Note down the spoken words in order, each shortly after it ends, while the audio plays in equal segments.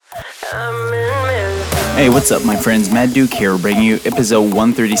Hey, what's up, my friends? Matduke here, bringing you episode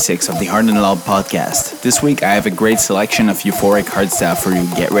 136 of the Hard and Loud podcast. This week, I have a great selection of Euphoric Hardstyle for you.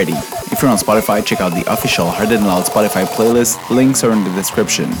 Get ready. If you're on Spotify, check out the official Hard and Loud Spotify playlist. Links are in the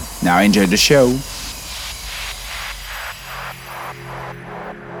description. Now enjoy the show.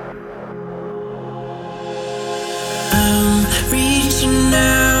 I'm reaching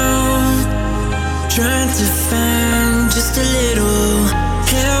out, trying to find just a little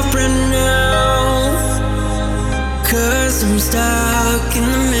help right now. 'Cause I'm stuck in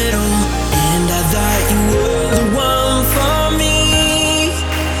the middle, and I thought you were the one for me.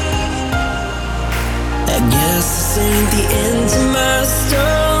 I guess this ain't the end to my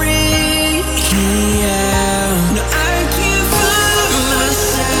story. Yeah, no, I can't find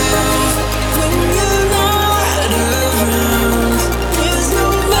myself when you're not around. There's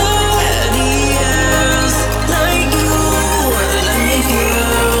nobody else like you, like you.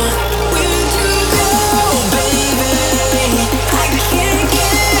 Where'd you go, baby? I can't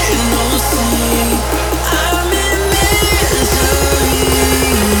get no sleep. I'm in misery. Yeah,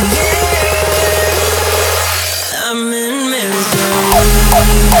 I'm in misery.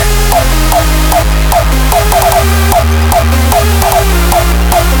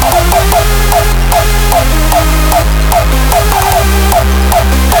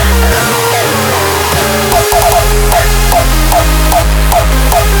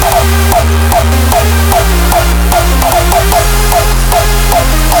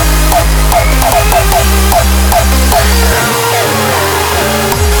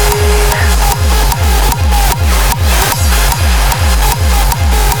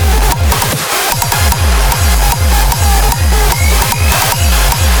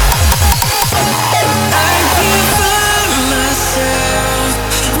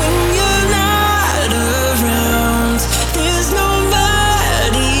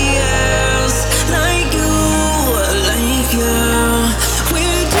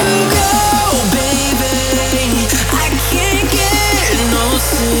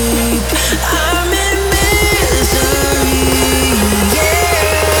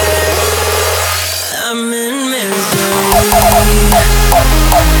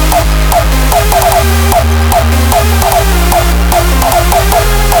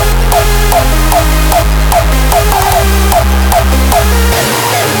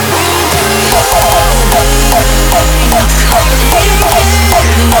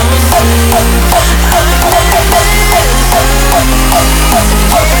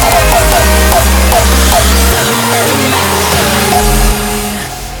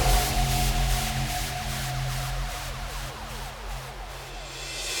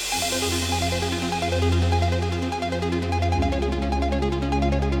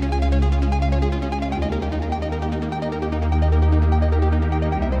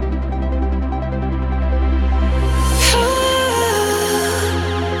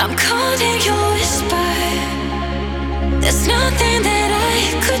 I'm caught in your whisper. There's nothing that I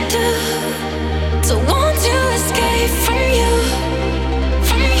could do to want to escape from you,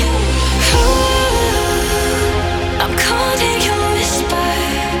 from you. Ooh, I'm caught in your whisper.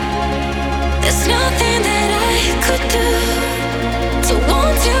 There's nothing that I could do to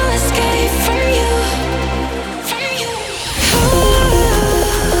want to escape from you, from you. Ooh.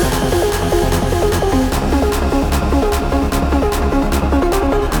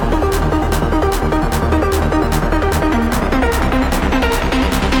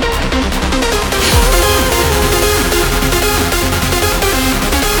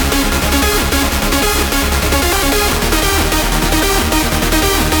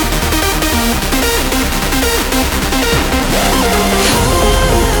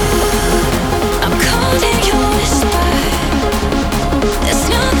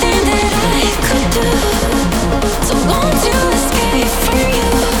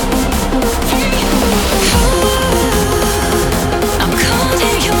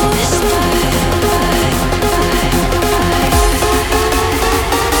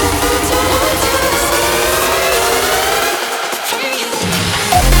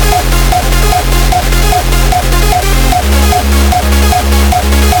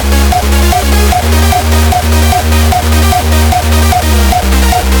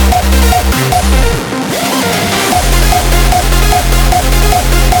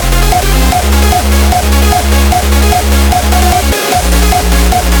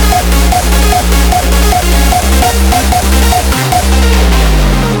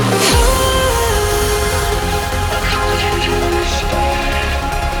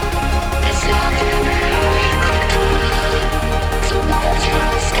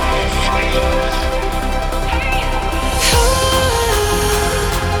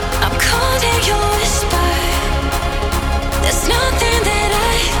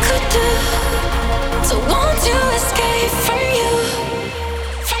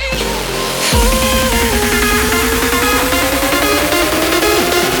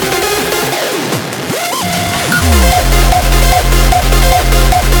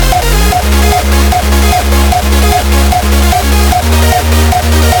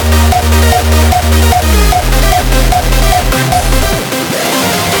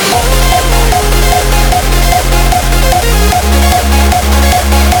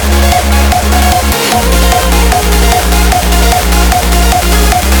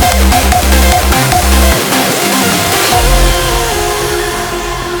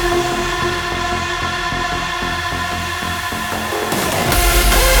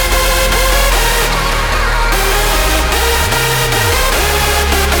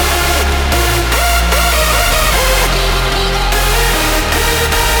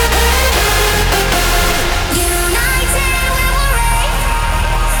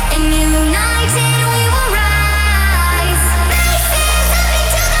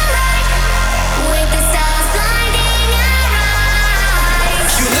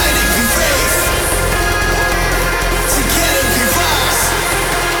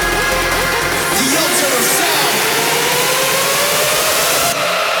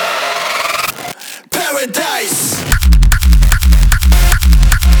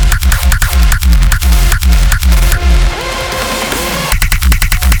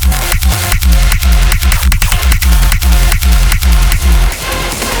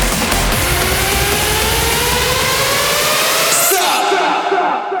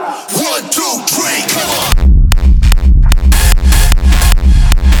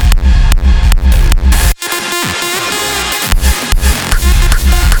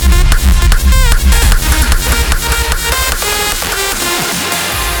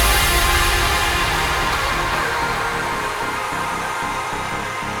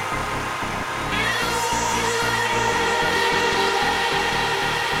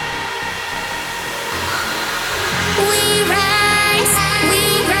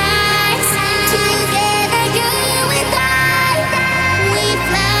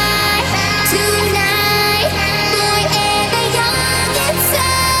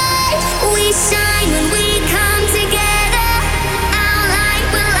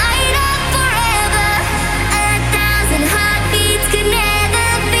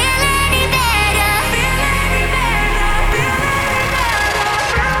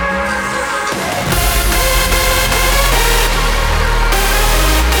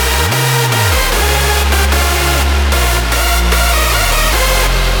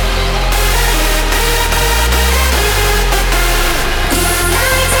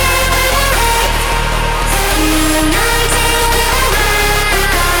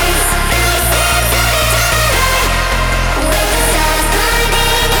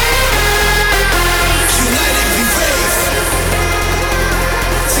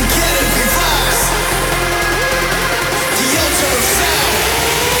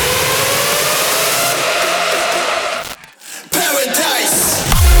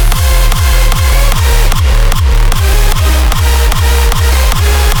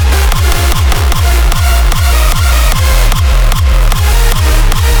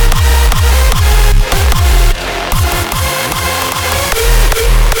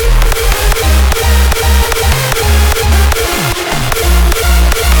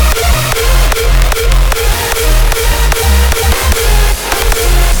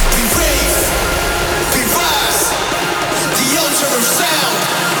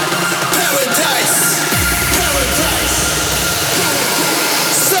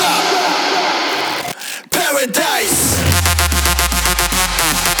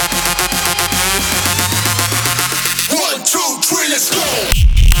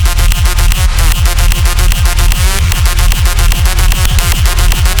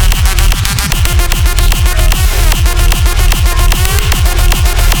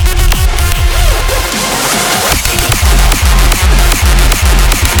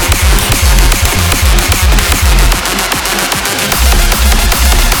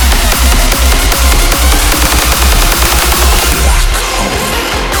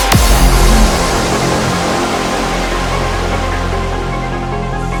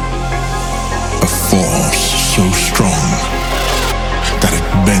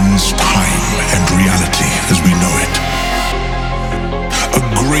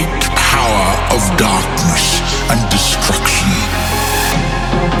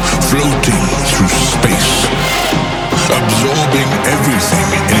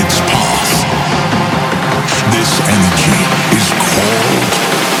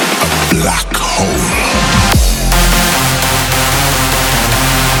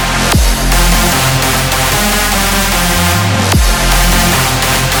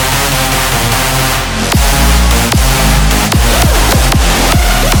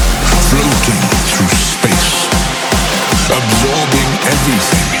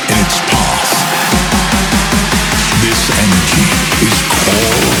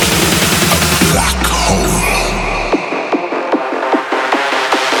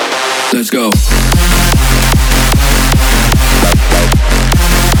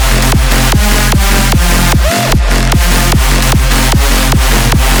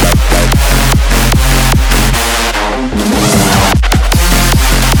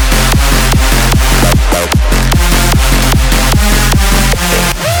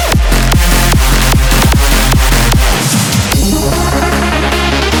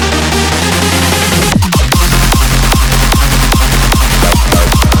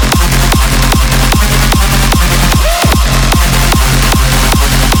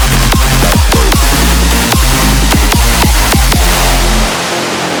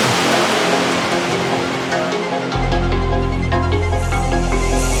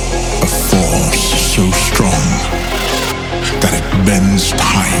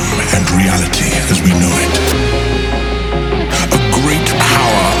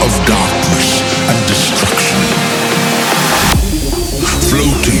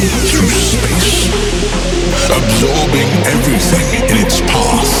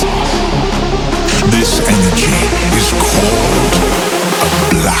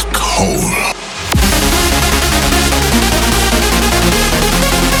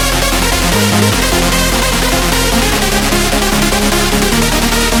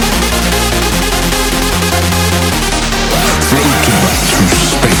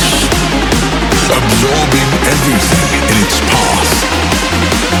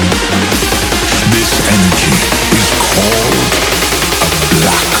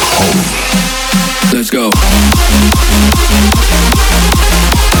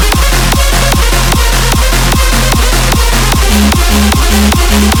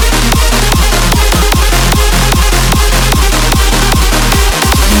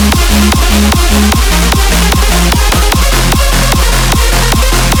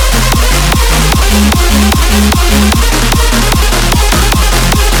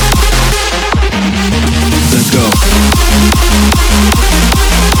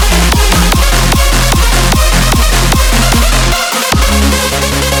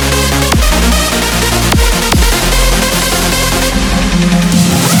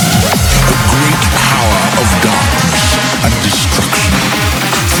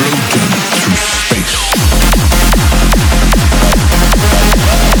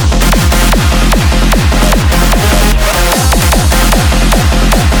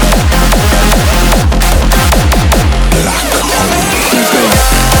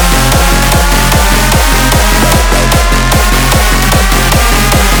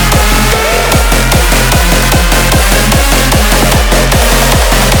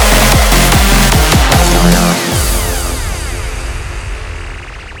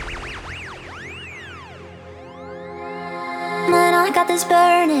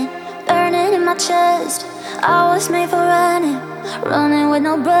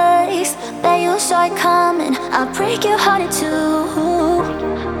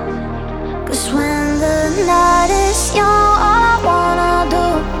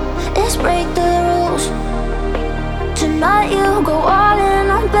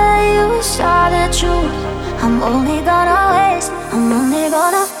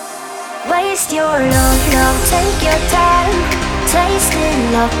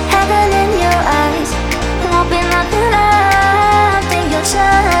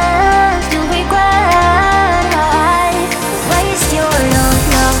 Waste your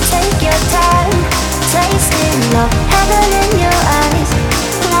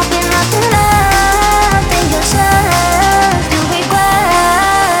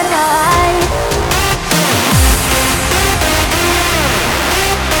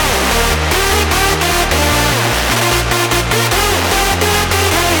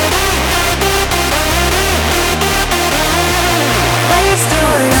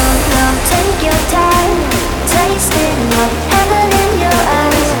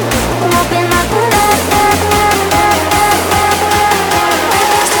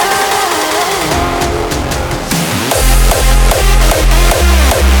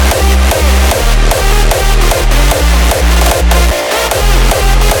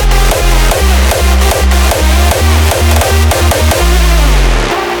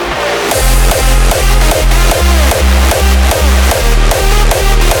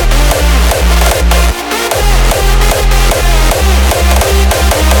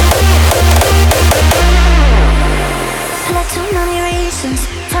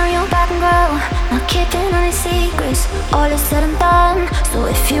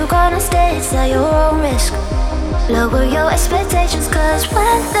If you gonna stay, it's at your own risk. Lower your expectations, cause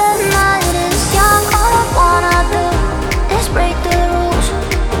when the night is young, all I wanna do is break the rules.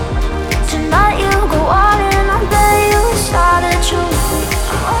 Tonight you go all in, I bet you saw the truth.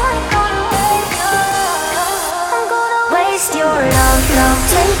 I'm gonna waste your love, love,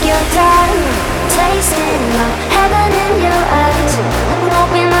 take your time. Tasting love, heaven in your eyes.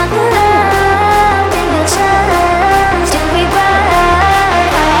 Won't be nothing left in your chance to be right.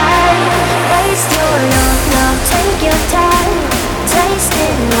 Waste your love, love, take your time.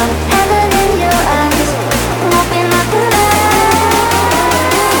 Tasting love, heaven in your eyes. Won't be nothing left.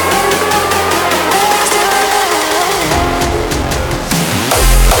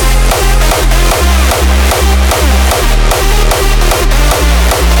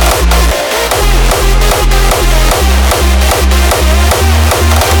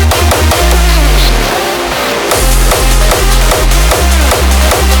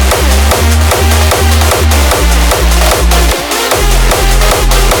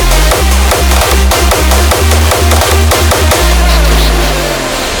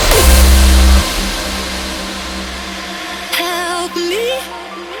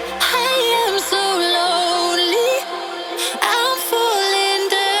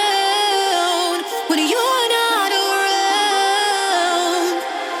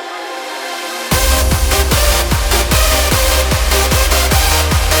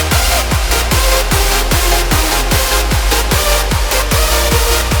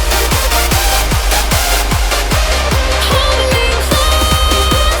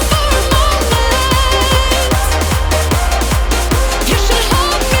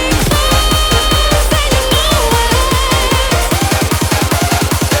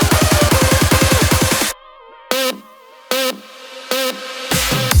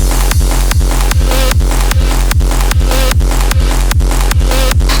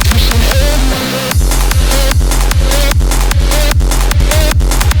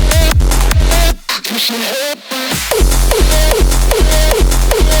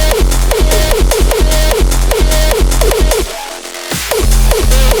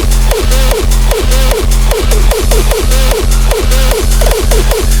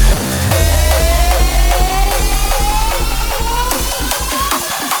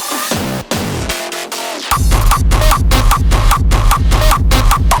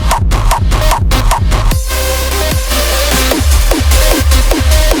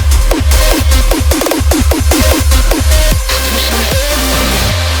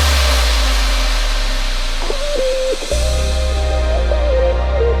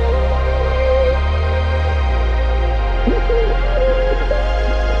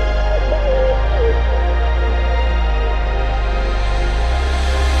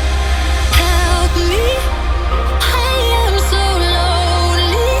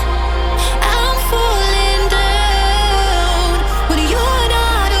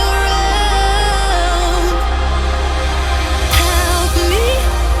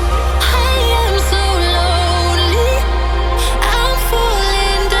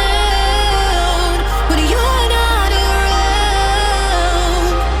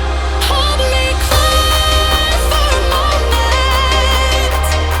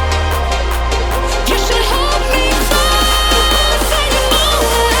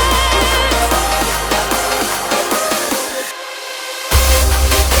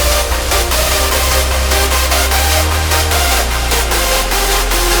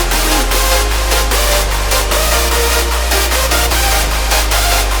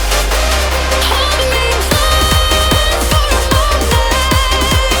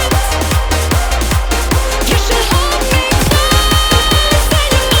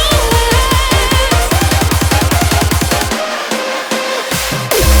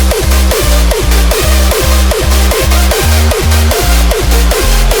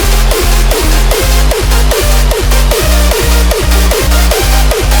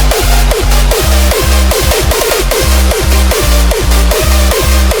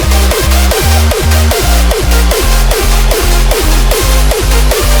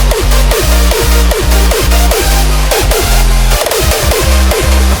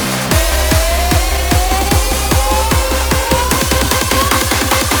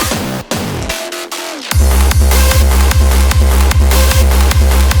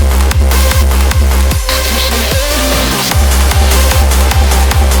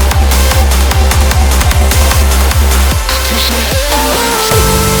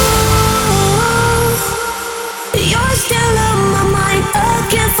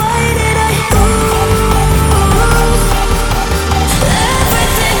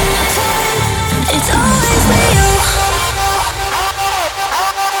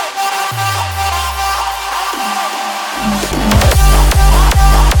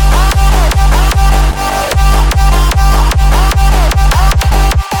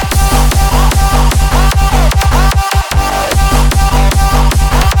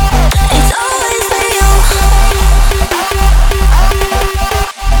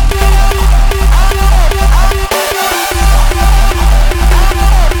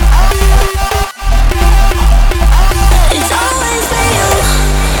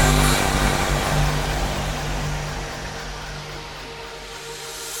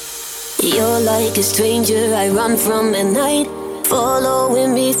 like a stranger I run from at night,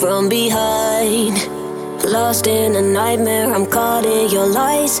 following me from behind. Lost in a nightmare, I'm caught in your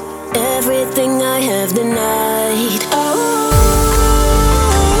lies. Everything I have denied. Oh,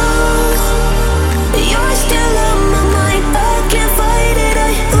 you're still on my mind. I can't fight it.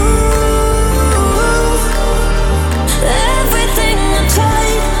 Everything I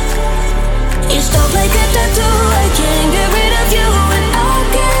tried. You stuck like a tattoo. I can't get rid of you, and I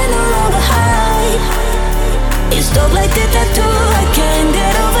can no longer hide. You stuck like a tattoo. I can't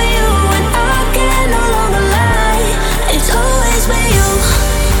get over you, and I can no longer lie. It's always been you.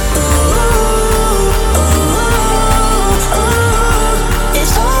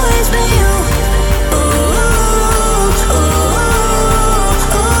 It's always been you.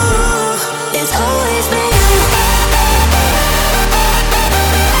 It's always been you.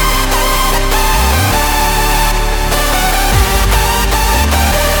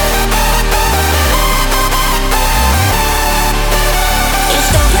 It's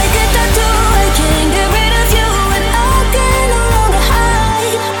stuck like a tattoo. I can't get rid of you, and I can no longer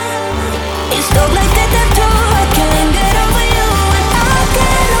hide. It's stuck like a tattoo. I can't get over you, and I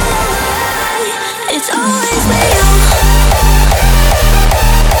can no longer lie. It's always been you.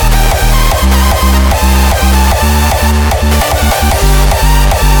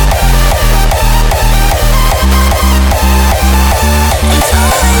 It's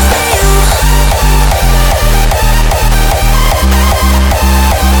always been you.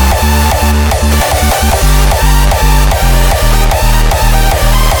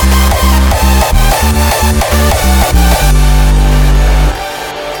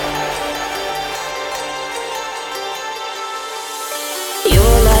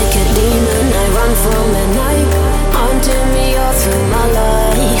 You're like a demon I run from at night, haunting me all through my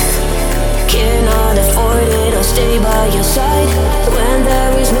life. Cannot afford it, I'll stay by your side when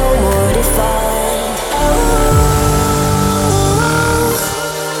there is no more to find. Oh,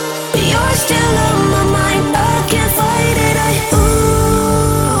 you're still on my mind, I can't fight it.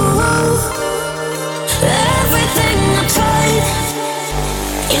 Everything I tried.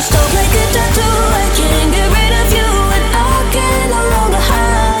 You stuck like a tattoo. I can't get rid of you, and I can no longer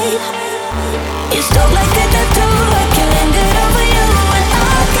hide. You stuck like a tattoo. I can't get over you, and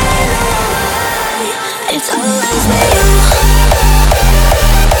I can no longer lie. It's always been you.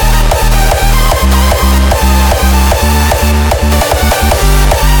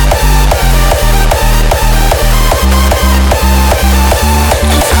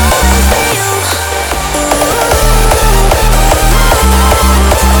 It's always been you.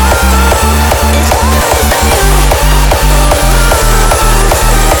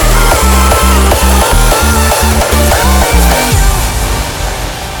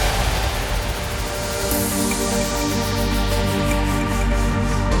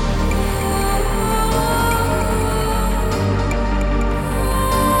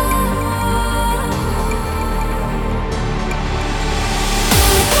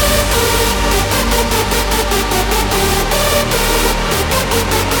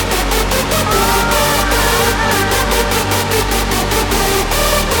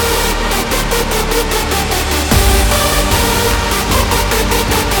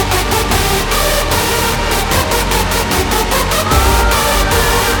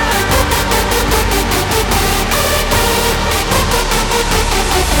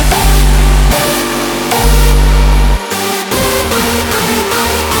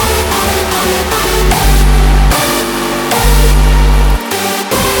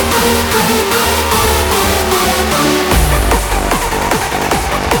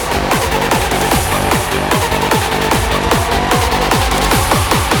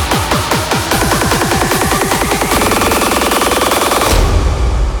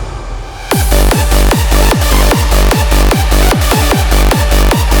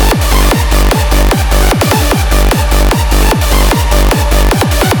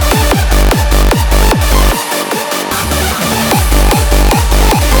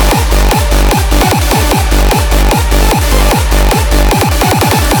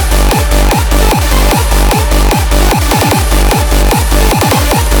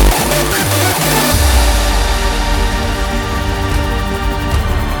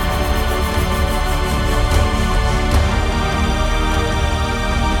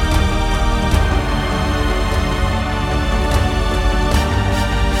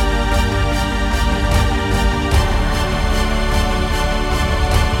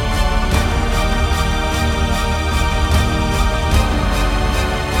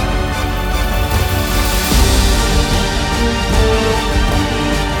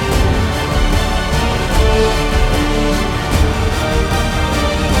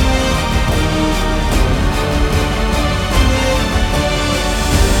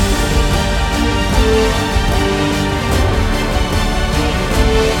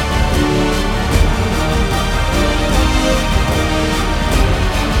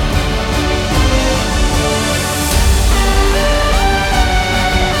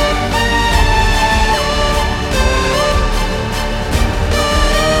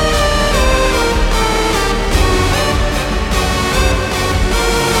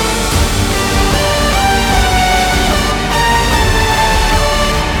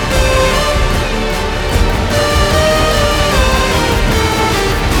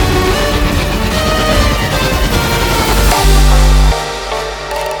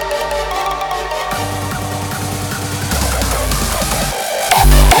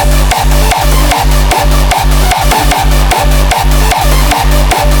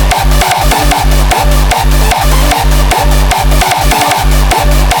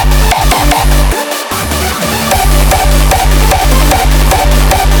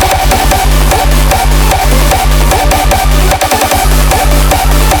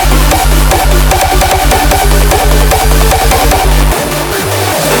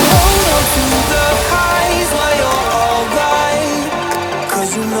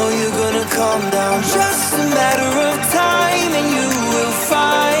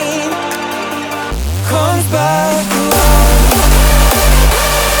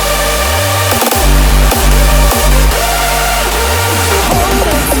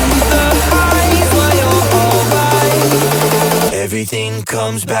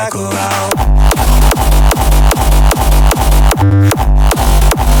 comes back around.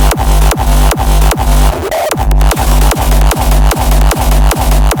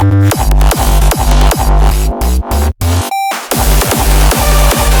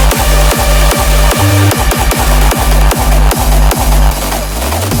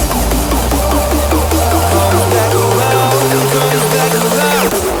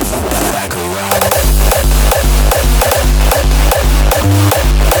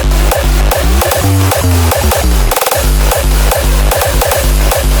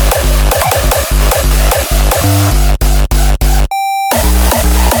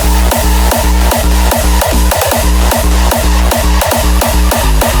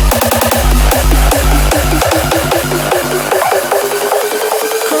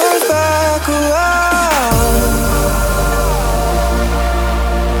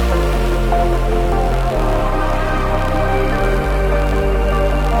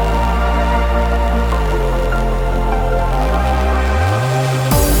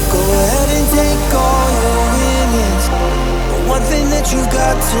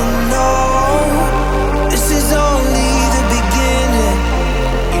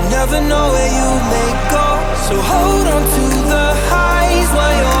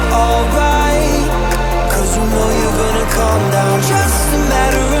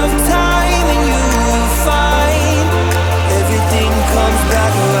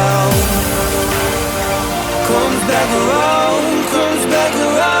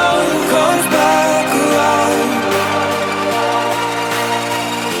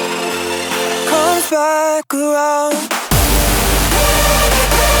 Back around.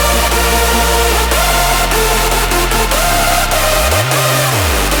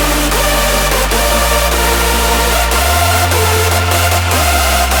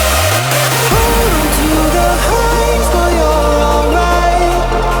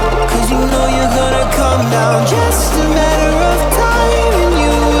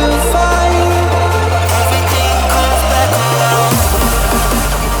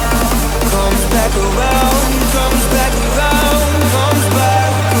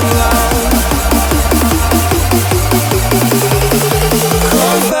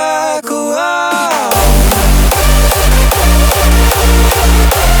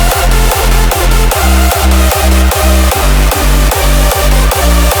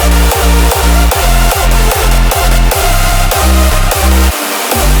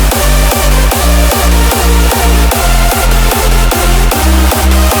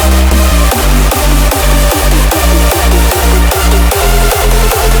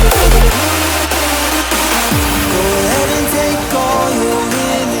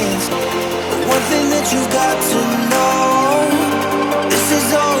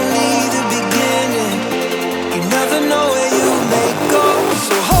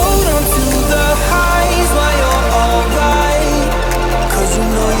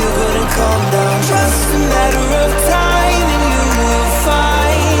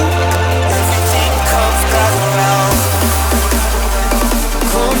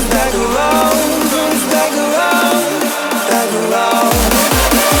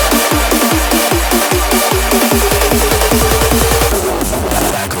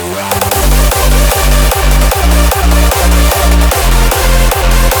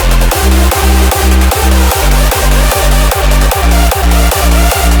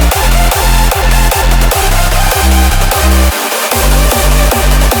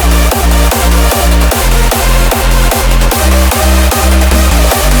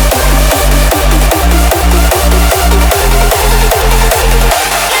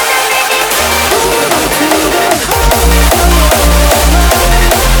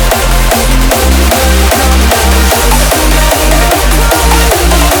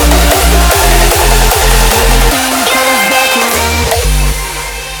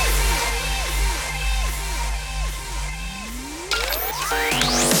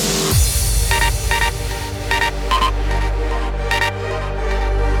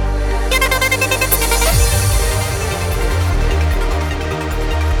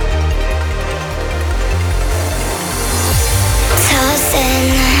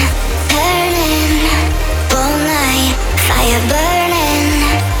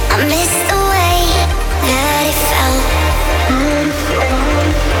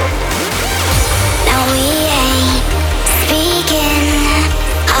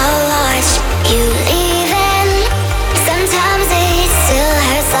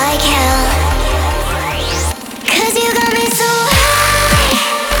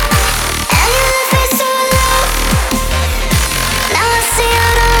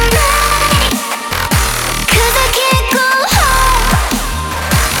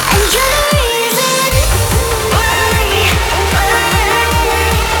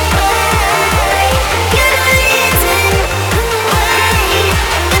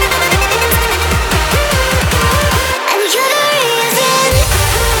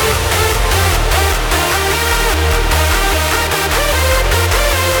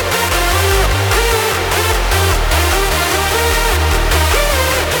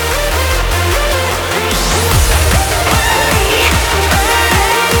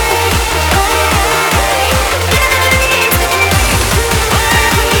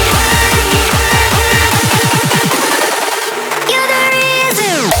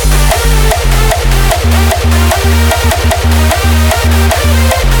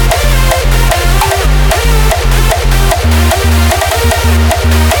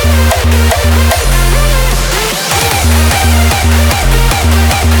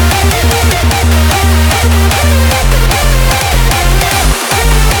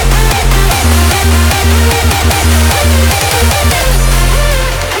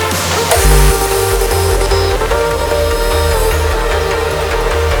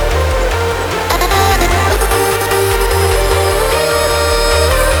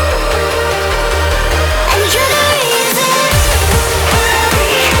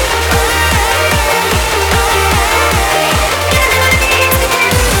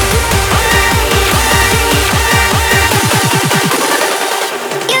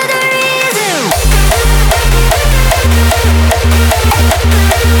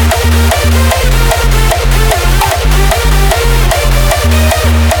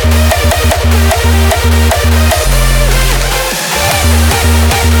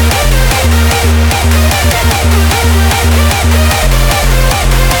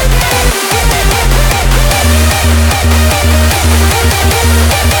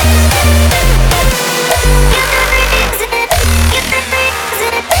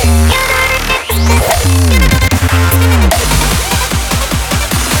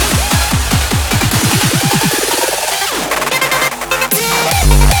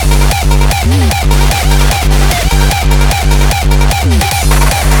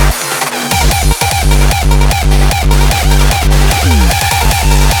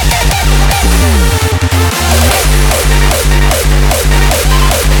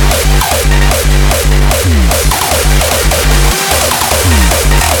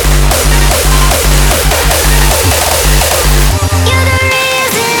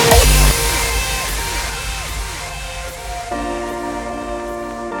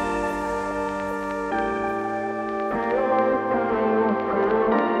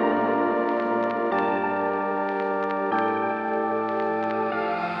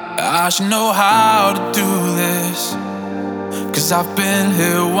 I should know how to do this, 'cause I've been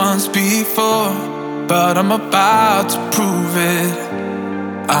here once before, but I'm about to prove it.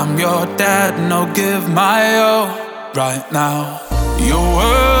 I'm your dad and I'll give my all right now. Your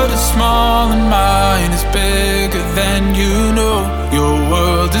world is small and mine is bigger than you know. Your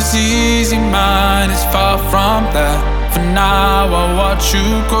world is easy, mine is far from that. For now I'll watch you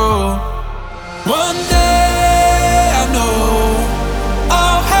grow. One day I know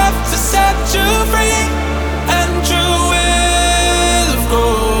I'll have to set you free, and you will have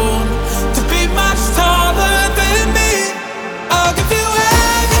grown to be much taller than me. I'll give you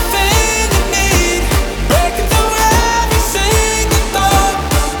everything you need, breaking through every single door.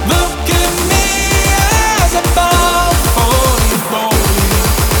 Look at me as I bow before you, boy.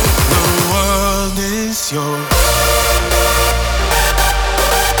 The world is yours.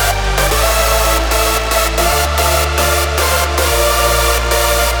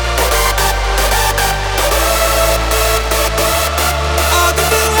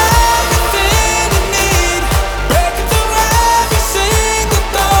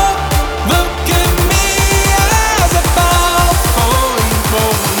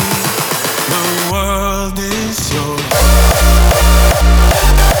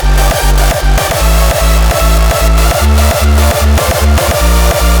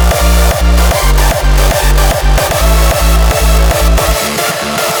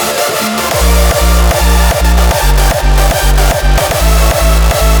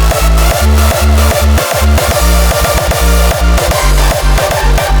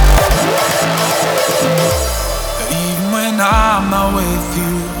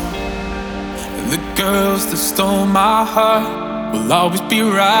 Stole my heart, will always be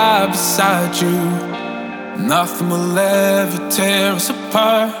right beside you. Nothing will ever tear us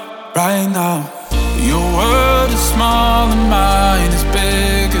apart right now. Your world is small and mine is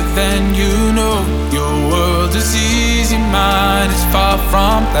bigger than you know. Your world is easy, mine is far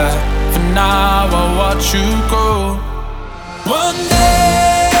from that. For now I'll watch you grow. One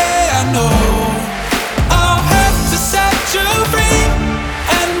day I know I'll have to set you free,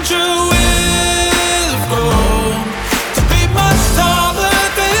 and you will have grown to be much taller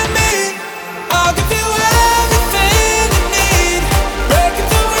than me. I'll give you everything you need, breaking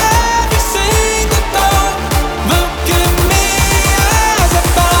through every single door. Look at me as I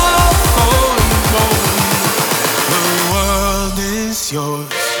bow before you, boy. The world is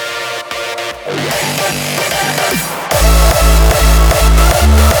yours.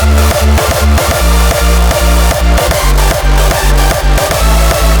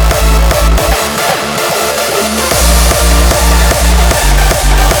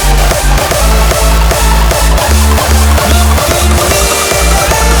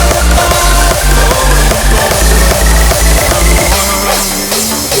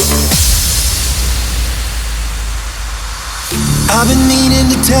 I've been needing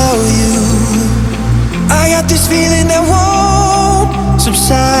to tell you, I got this feeling that won't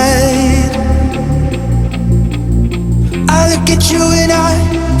subside. I look at you and I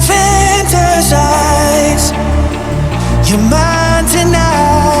fantasize. You're mine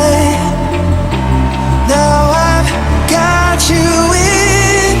tonight. Now I've got you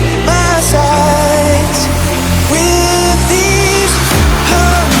in my sights. With these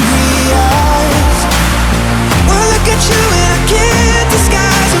hungry eyes, well, look at you and I can't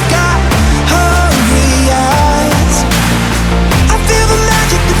disguise. I've got hungry eyes. I feel the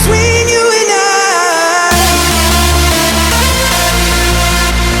magic between you and I.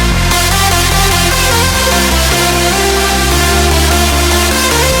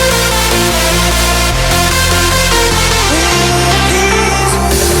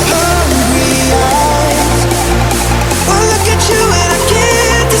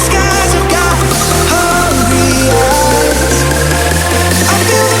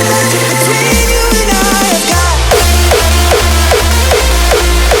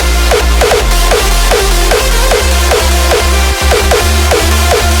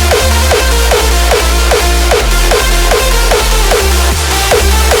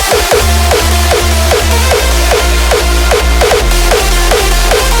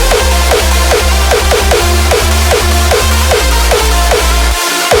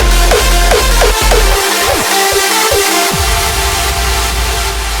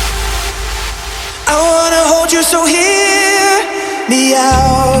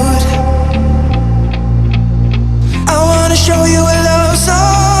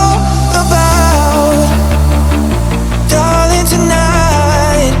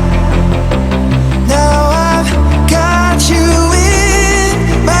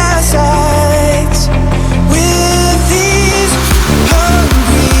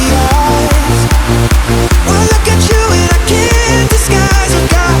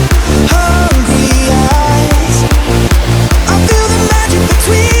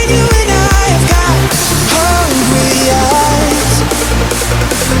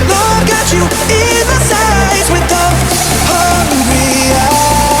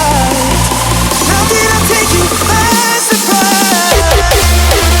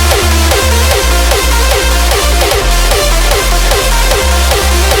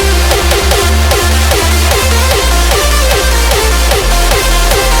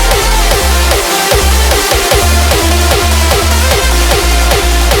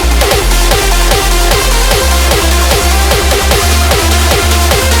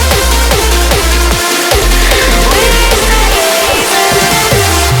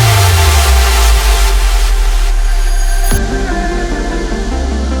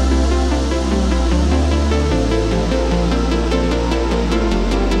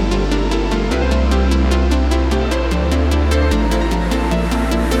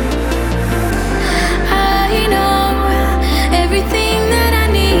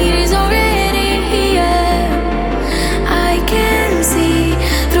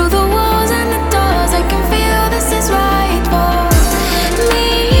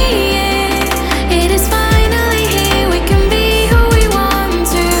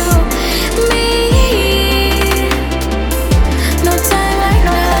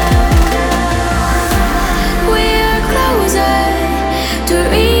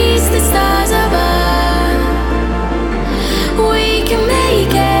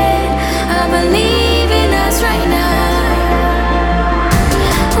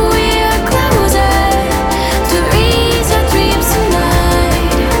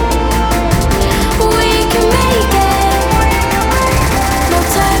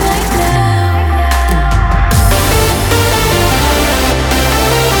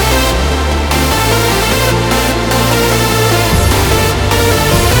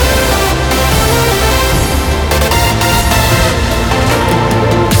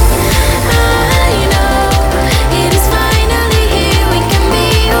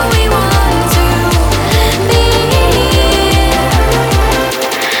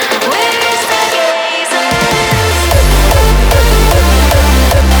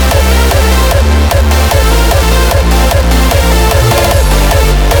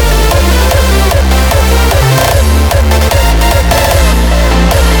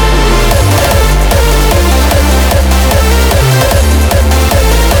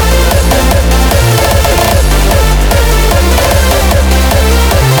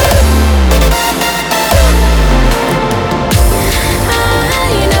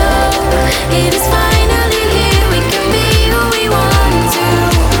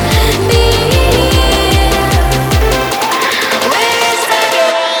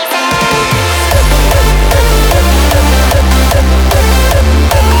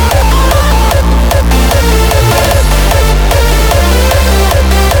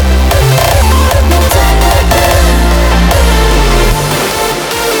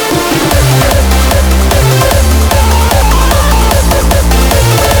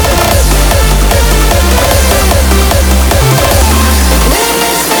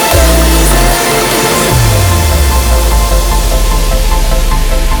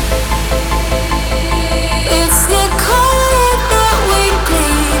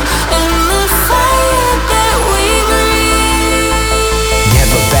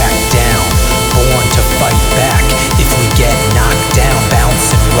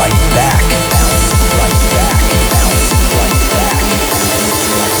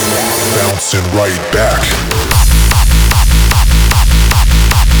 right back.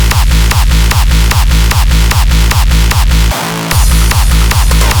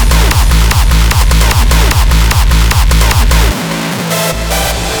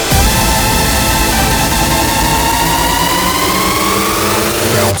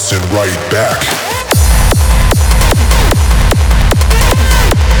 Bouncing right back.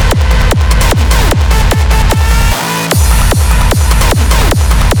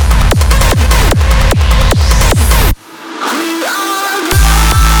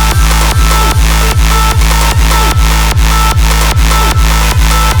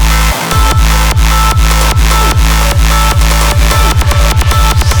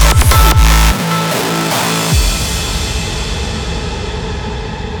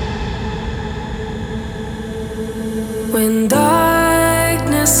 When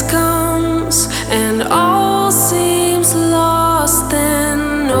darkness comes and all seems lost,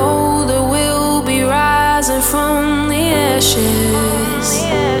 then know that we'll be rising from the ashes.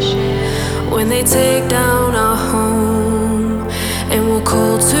 When they take down our home and we're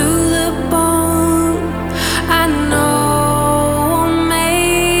cold to the bone, I know we'll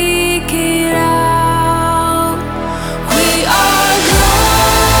make it out. We are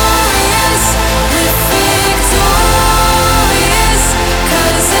glorious with victorious,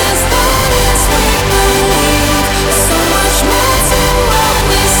 'cause as long as we believe, so much more to what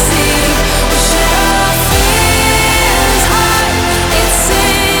we see. We share our fears high, it's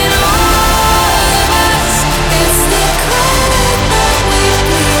in all of us. It's the cold that we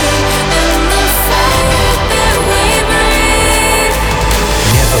bleed and the fire that we breathe.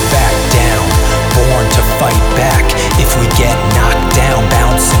 Never back down, born to fight back. If we get knocked down,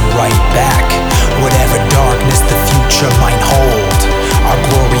 bouncing right back. Whatever darkness the future might hold, our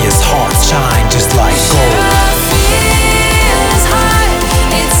glorious hearts shine just like gold. Our fears high,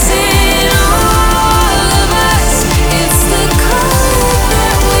 it's in all of us. It's the cold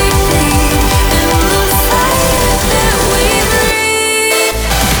that we bleed and the fire that we breathe.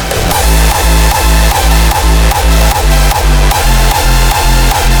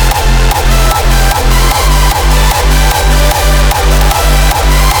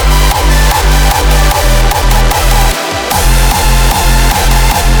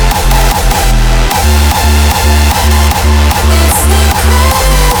 It's the cold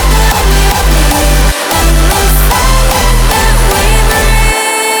that we bleed and the fire that we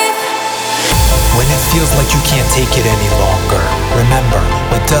breathe. When it feels like you can't take it any longer, remember,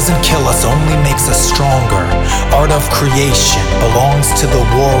 what doesn't kill us only makes us stronger. Art of creation belongs to the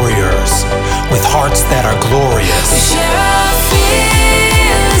warriors with hearts that are We glorious. share our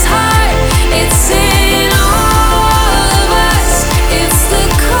fears high, it's in all of us. It's the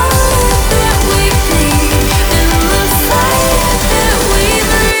cold that we bleed and the fire that we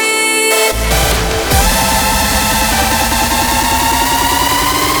breathe.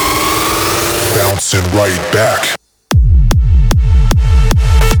 Bouncing right back.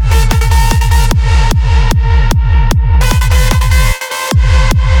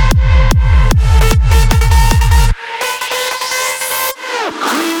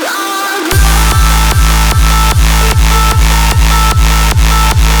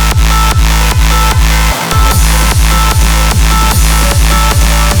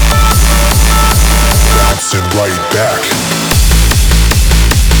 Bouncing right back.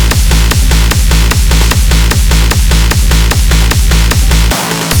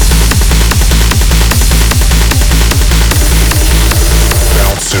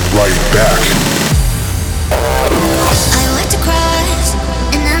 Bouncing right back. I walked across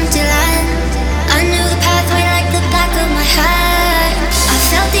an empty land. I knew the pathway like the back of my hand. I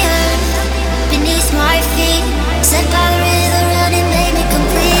felt the earth beneath my feet, set by the river and it made me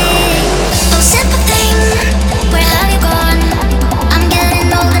complete. Oh, simple thing, where have you gone? I'm getting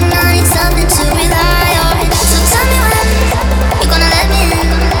old and I need something to rely on. So tell me when you're gonna let me in.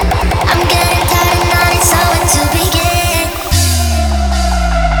 I'm getting tired and I need somewhere to begin.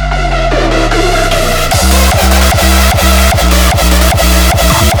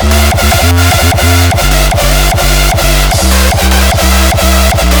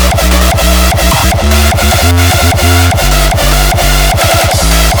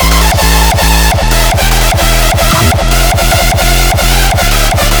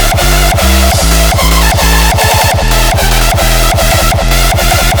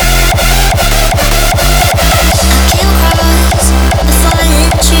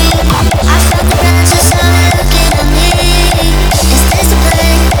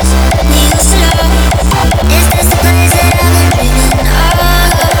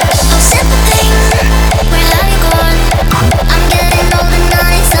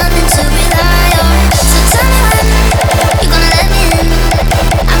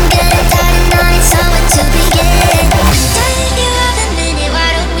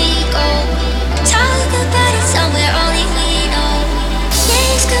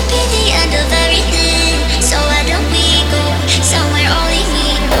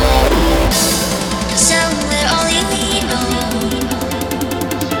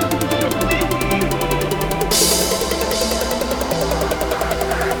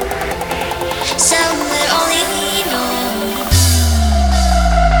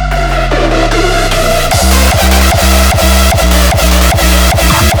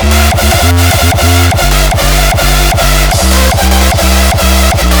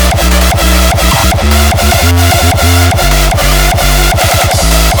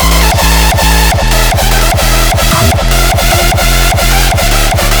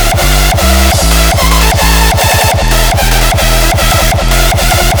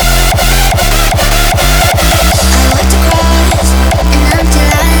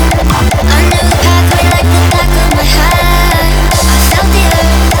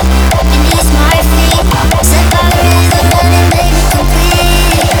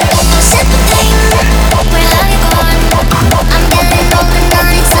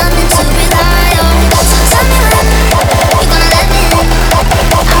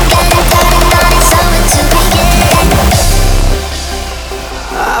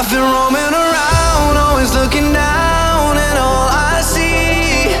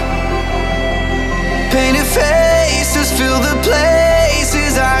 Painted faces fill the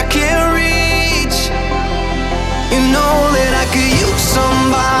places I can't reach. You know that I could use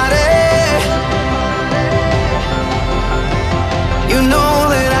somebody. You know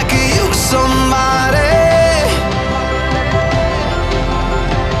that I could use somebody.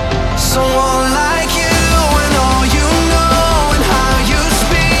 Someone like you and all you know and how you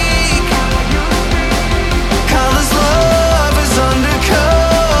speak. Colors love is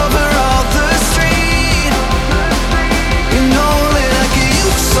undercover off the street. You know that I could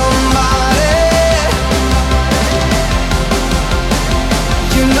use somebody.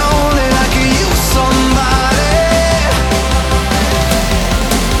 You know that I could use somebody.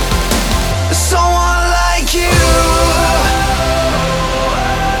 Someone like you.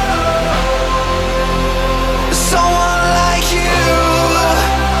 Someone like you.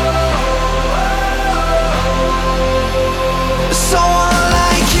 Someone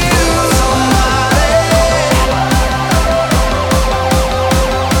like you. Somebody.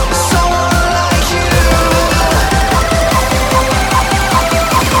 Someone like you.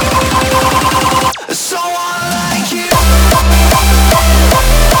 Someone like you.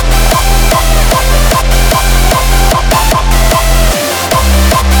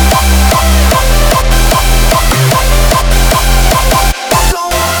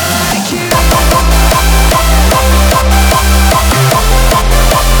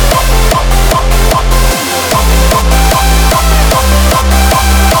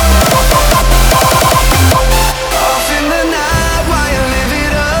 Off in the night while you live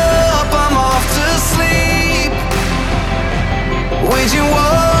it up, I'm off to sleep. Waging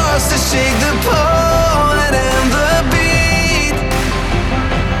wars to shake the poet and the beat.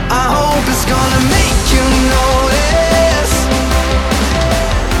 I hope it's gonna make you notice.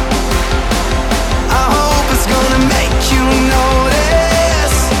 I hope it's gonna make you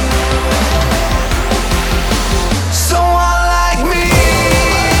notice. Someone like me.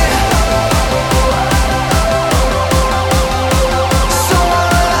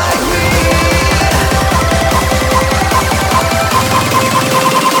 Someone like me. Someone like me.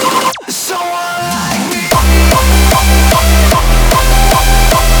 Someone like me.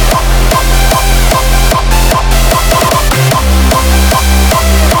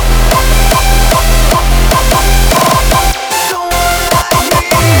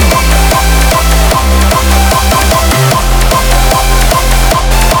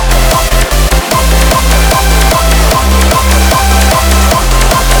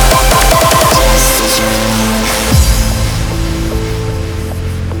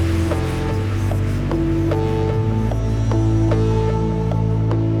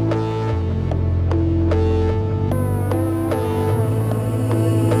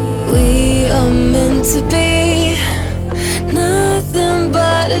 We are meant to be nothing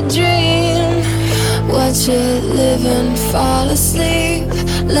but a dream. Watch it live and fall asleep.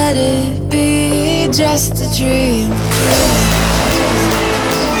 Let it be just a dream.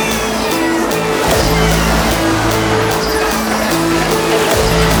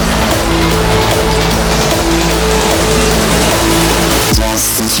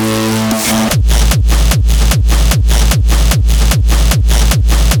 Just a dream.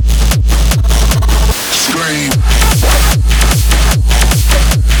 Scream.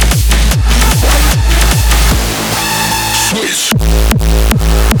 Switch.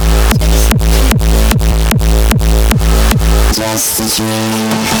 Just a dream.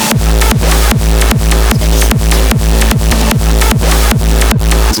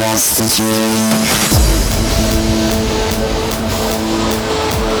 Just a dream.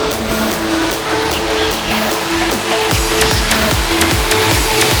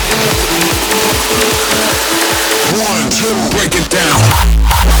 One, two, break it down.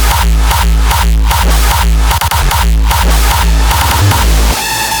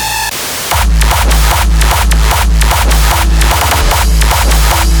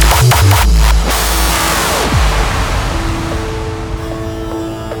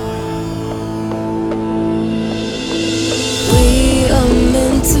 We are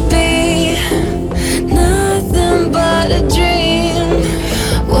meant to be nothing but a dream.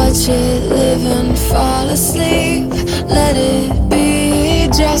 Watch it live and fall asleep. Let it be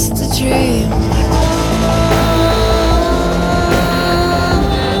just a dream.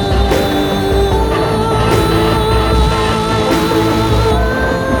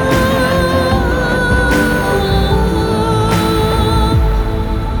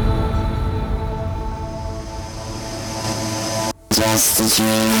 Just a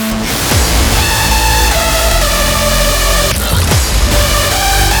dream.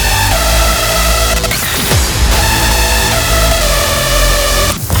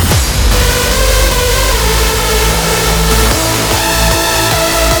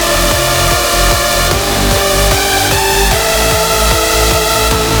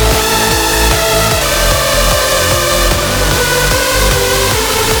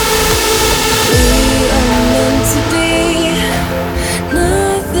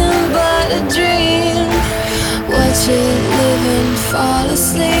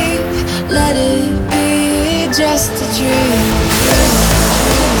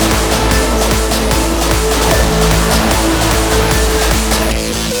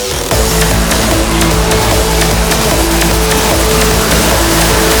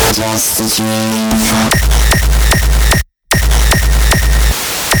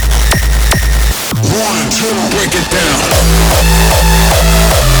 break it down.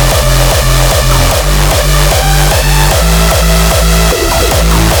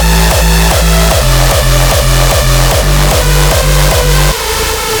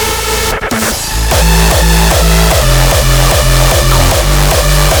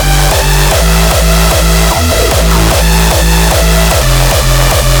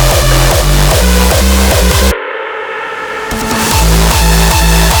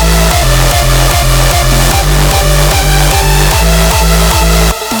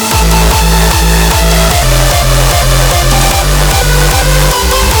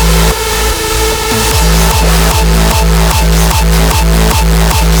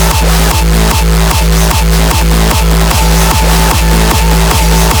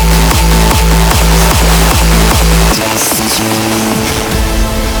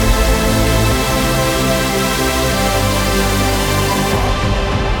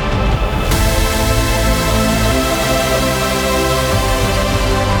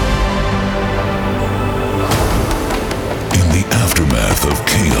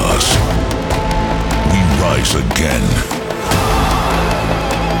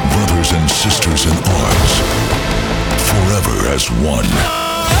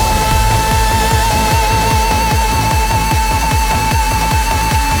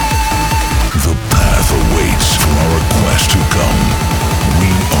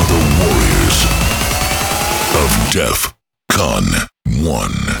 Def Con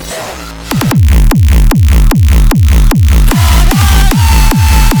 1.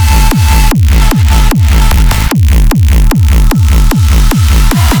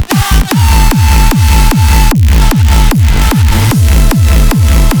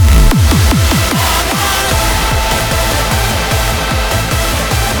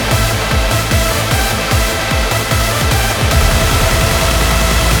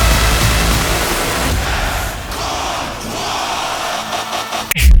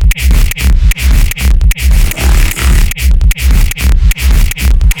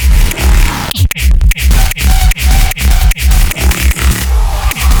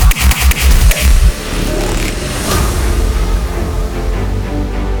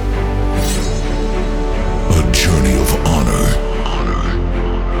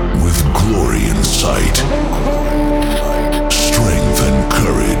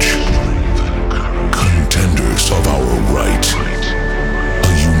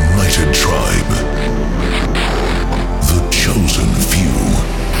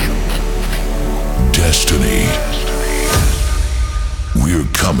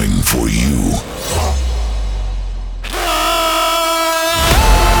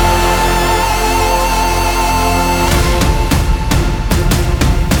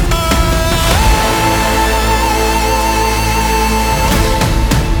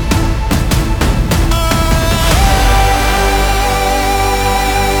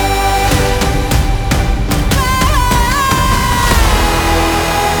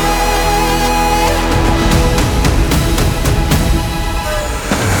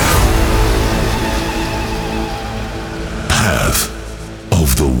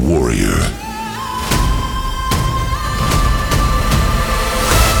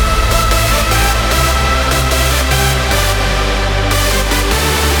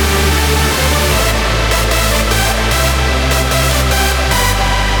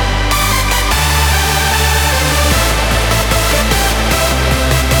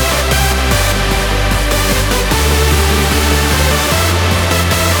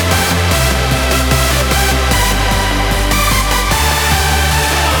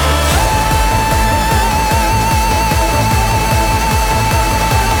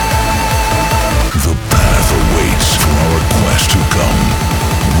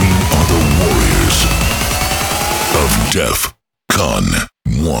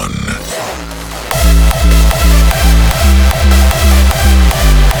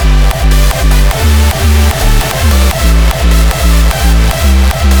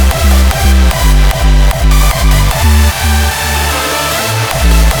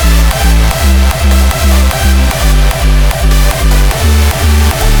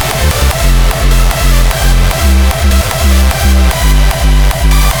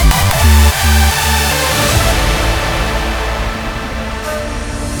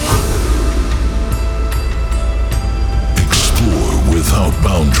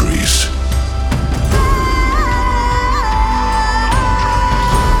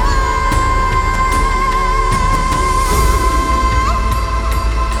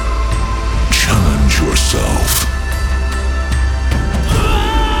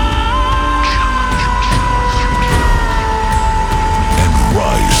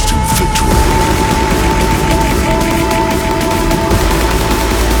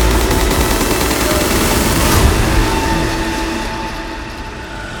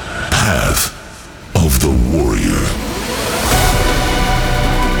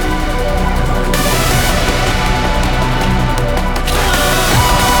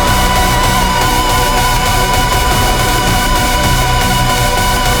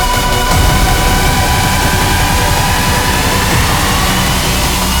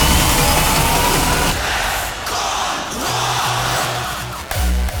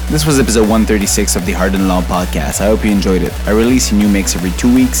 This was episode 136 of the Hard and Loud podcast. I hope you enjoyed it. I release a new mix every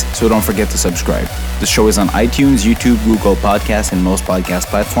 2 weeks, so don't forget to subscribe. The show is on iTunes, YouTube, Google Podcasts, and most podcast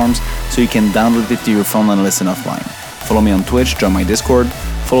platforms, so you can download it to your phone and listen offline. Follow me on Twitch, join my Discord,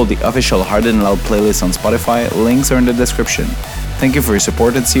 follow the official Hard and Loud playlist on Spotify, links are in the description. Thank you for your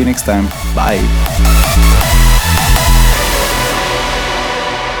support and see you next time. Bye!